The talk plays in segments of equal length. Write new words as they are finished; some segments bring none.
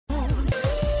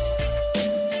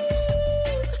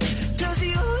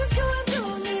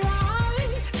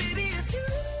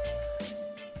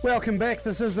Welcome back.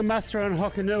 This is the Muster on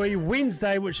Hokanui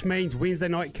Wednesday, which means Wednesday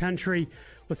night country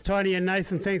with Tiny and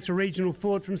Nathan. Thanks to Regional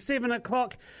Ford from 7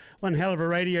 o'clock. One hell of a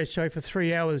radio show for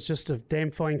 3 hours, just of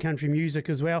damn fine country music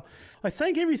as well. I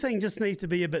think everything just needs to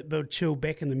be a bit chill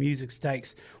back in the music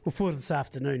stakes. Well, for this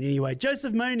afternoon anyway.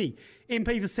 Joseph Mooney,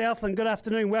 MP for Southland. Good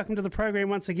afternoon. Welcome to the program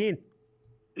once again.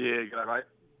 Yeah, good day, mate.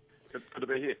 Good to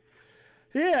be here.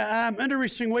 Yeah,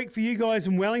 interesting week for you guys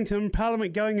in Wellington.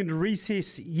 Parliament going into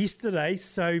recess yesterday,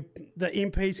 so the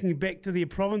MPs can get back to their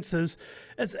provinces.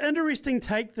 It's interesting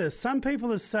take this. Some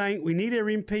people are saying we need our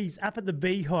MPs up at the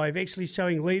beehive, actually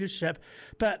showing leadership,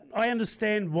 but I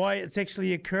understand why it's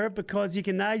actually occurred, because you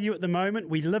can argue at the moment,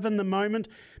 we live in the moment,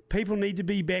 people need to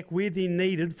be back where they're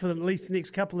needed for at least the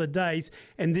next couple of days,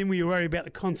 and then we worry about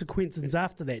the consequences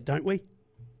after that, don't we?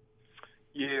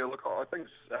 Yeah, look, I think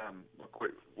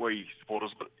we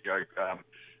supporters, but it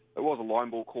was a line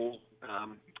ball call,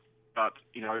 but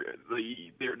there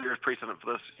is precedent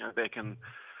for this. Back in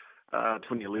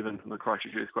 2011, when the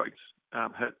Christchurch earthquakes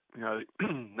hit,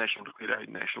 national declared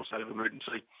a national state of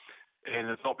emergency,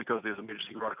 and it's not because there's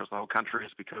emergency right across the whole country.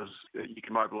 It's because you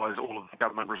can mobilise all of the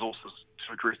government resources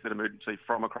to address that emergency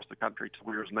from across the country to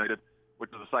where it's needed,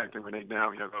 which is the same thing we need now.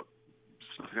 Got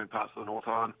significant parts of the North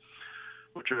Island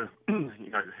which are,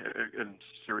 in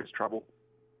serious trouble.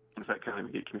 In fact, can't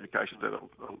even get communications out of,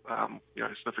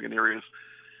 significant areas.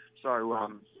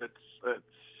 So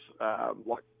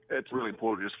it's really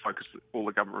important to just focus all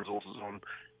the government resources on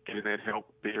getting that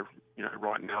help there,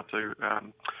 right now to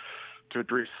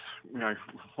address,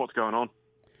 what's going on.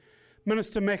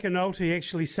 Minister McAnulty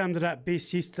actually summed it up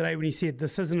best yesterday when he said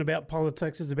this isn't about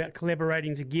politics, it's about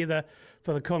collaborating together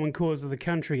for the common cause of the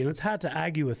country, and it's hard to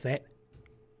argue with that.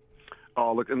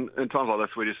 Oh, look, in times like this,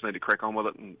 we just need to crack on with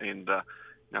it and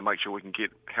make sure we can get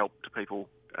help to people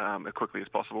as quickly as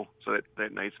possible. So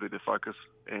that needs to be the focus.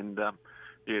 And,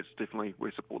 it's definitely,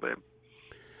 we support that.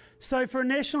 So for a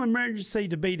national emergency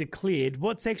to be declared,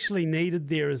 what's actually needed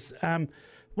there is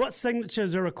what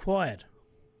signatures are required?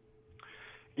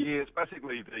 Yeah, it's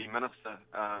basically the minister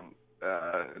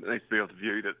needs to be of the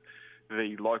view that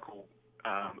the local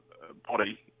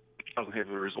body doesn't have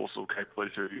the resources or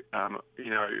capability to,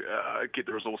 get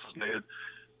the resources needed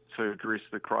to address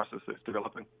the crisis that's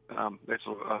developing. That's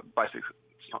a basic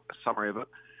summary of it.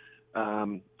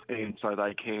 And so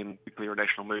they can declare a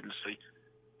national emergency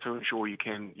to ensure you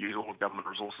can use all of government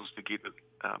resources to get it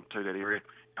to that area.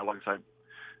 Like I say,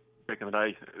 back in the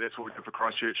day, that's what we did for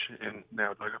Christchurch, and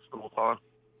now it's for the North Island,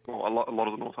 well, a lot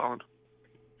of the North Island.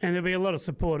 And there'll be a lot of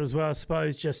support as well, I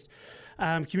suppose, just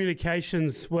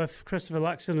communications with Christopher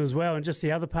Luxon as well, and just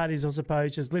the other parties, I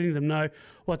suppose, just letting them know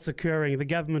what's occurring. The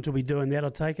government will be doing that, I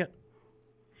take it?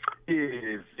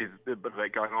 Yeah, there's a bit of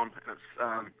that going on.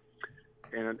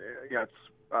 And it's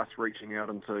us reaching out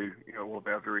into all of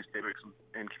our various districts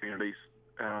and communities.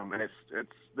 And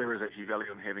there is actually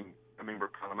value in having a member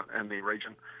of parliament in the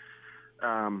region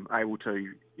able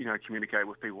to communicate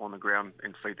with people on the ground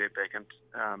and feed that back and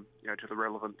to the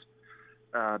relevant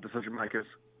decision makers,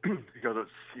 because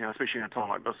it's especially in a time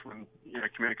like this when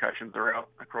communications are out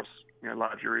across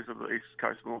large areas of the east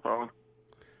coast of North Island.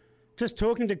 Just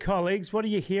talking to colleagues, what are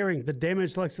you hearing? The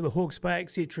damage, like to the Hawke's Bay,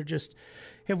 etc. Just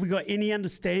have we got any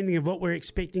understanding of what we're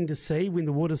expecting to see when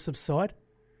the waters subside?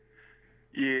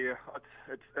 Yeah,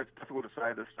 it's difficult to say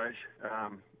at this stage,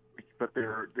 but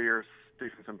there's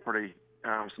definitely some pretty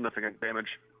significant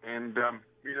damage, and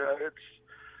we've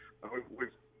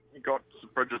got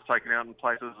some bridges taken out in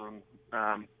places, and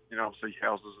obviously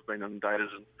houses have been inundated,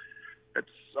 and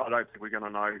I don't think we're going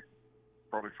to know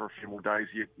probably for a few more days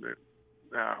yet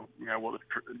what the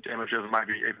damage is,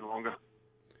 maybe even longer.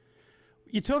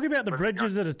 You talk about the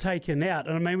bridges that are taken out,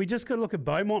 and I mean, we just got to look at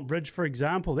Beaumont Bridge, for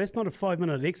example. That's not a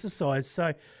 5-minute exercise,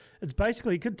 so it's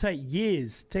basically, it could take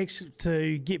years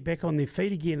to get back on their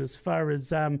feet again as far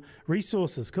as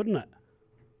resources, couldn't it?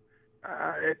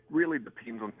 It really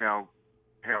depends on how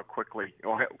quickly,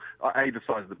 or the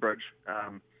size of the bridge.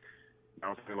 I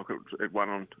was having a look at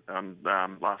one on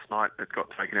last night. It got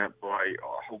taken out by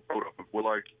a whole build-up of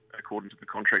willow, according to the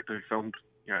contractor who filmed.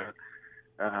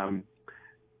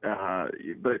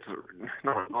 But it's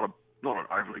not an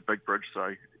overly big bridge, so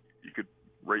you could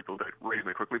rebuild it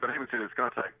reasonably quickly. But having said, it's going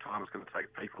to take time, it's going to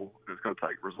take people, and it's going to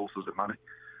take resources and money.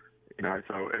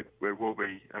 So it will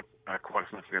be a quite a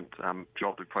significant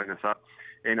job to clean this up.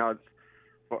 And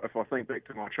if I think back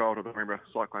to my childhood, I remember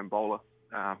Cyclone Bowler,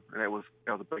 and that was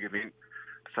a big event,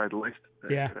 to say the least.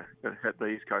 Yeah. It hit the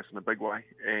East Coast in a big way,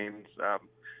 and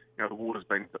the water's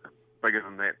been bigger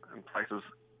than that in places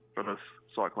for this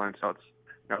cyclone, so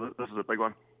this is a big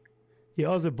one. Yeah,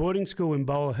 I was at boarding school in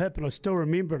Bowler Hip, and I still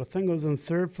remember it. I think I was in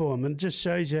third form, and it just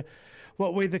shows you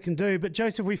what weather can do. But,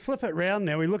 Joseph, we flip it round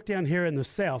now. We look down here in the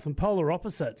south, and polar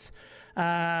opposites.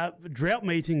 Drought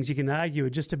meetings, you can argue, are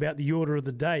just about the order of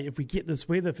the day. If we get this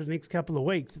weather for the next couple of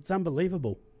weeks, it's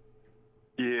unbelievable.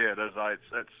 Yeah, it is.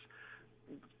 It's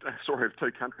a story of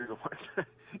two countries almost.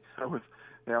 With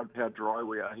how dry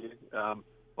we are here.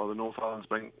 Well, the North Island's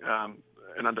been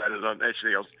inundated.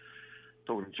 Actually, I was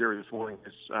talking to Jerry this morning.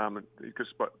 He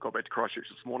just got back to Christchurch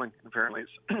this morning. Apparently,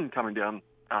 it's coming down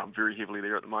very heavily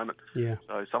there at the moment. Yeah.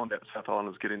 So some of that South Island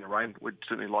is getting the rain. We'd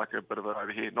certainly like a bit of it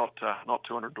over here. Not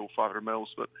 200 or 500 mils,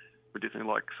 but we'd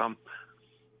definitely like some.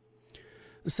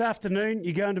 This afternoon,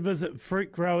 you're going to visit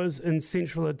fruit growers in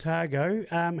central Otago.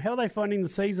 How are they finding the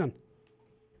season?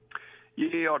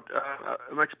 Yeah,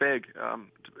 a mixed bag.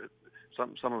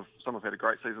 Some have had a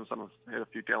great season. Some have had a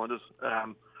few calendars. So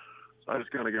I'm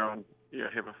just going to go and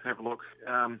have a look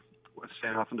with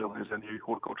Sam Huffendale, who's our new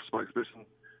horticulture spokesperson.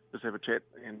 Just have a chat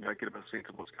and get a bit of sense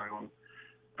of what's going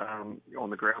on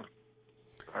the ground.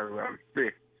 So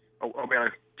I'll be able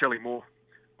to tell you more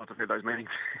once I've had those meetings.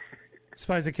 I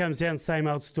suppose it comes down to the same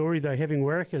old story, though, having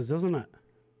workers, isn't it?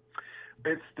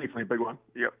 It's definitely a big one,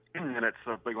 yep. And it's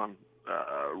a big one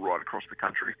right across the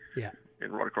country. Yeah.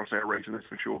 And right across our region, that's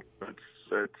for sure.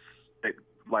 That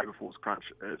labour force crunch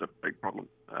is a big problem.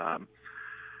 And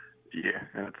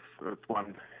it's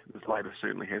one this Labor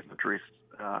certainly hasn't addressed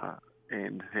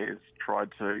and has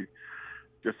tried to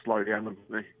just slow down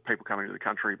the people coming to the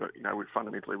country. But, we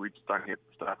just don't have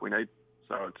the staff we need.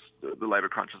 So the labour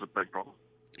crunch is a big problem.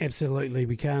 Absolutely.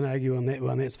 We can't argue on that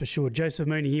one, that's for sure. Joseph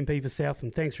Mooney, MP for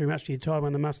Southland, thanks very much for your time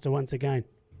on the muster once again.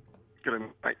 Good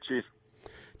evening, mate. Cheers.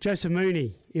 Joseph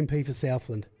Mooney, MP for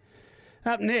Southland.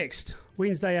 Up next,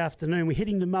 Wednesday afternoon, we're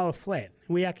heading to Moa Flat.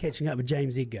 We are catching up with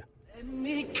James Edgar. Let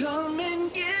me come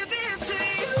and get